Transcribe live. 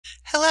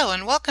Hello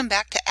and welcome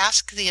back to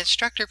Ask the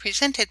Instructor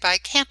presented by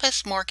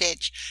Campus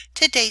Mortgage.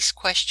 Today's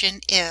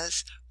question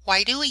is,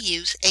 why do we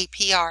use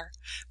APR?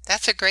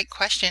 That's a great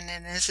question,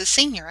 and as a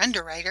senior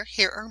underwriter,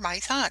 here are my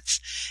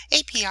thoughts.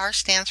 APR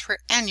stands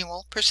for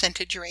Annual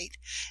Percentage Rate.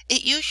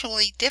 It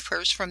usually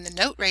differs from the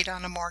note rate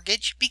on a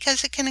mortgage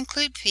because it can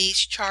include fees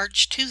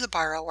charged to the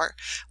borrower,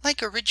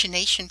 like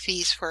origination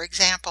fees, for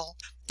example.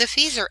 The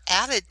fees are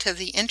added to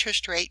the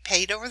interest rate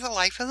paid over the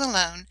life of the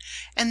loan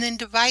and then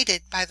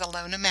divided by the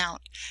loan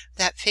amount.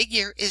 That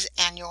figure is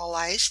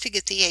annualized to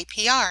get the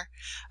APR.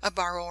 A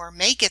borrower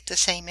may get the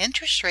same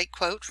interest rate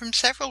quote from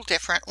several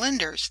different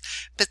lenders,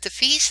 but the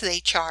fees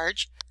they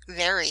charge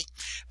vary.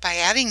 By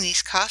adding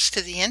these costs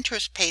to the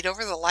interest paid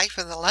over the life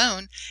of the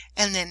loan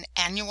and then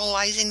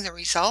annualizing the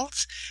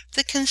results,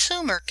 the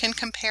consumer can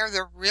compare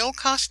the real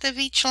cost of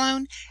each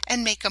loan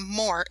and make a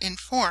more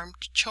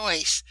informed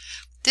choice.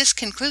 This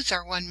concludes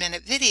our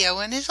 1-minute video,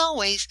 and as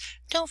always,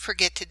 don't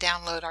forget to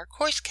download our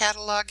course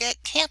catalog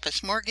at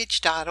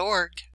campusmortgage.org.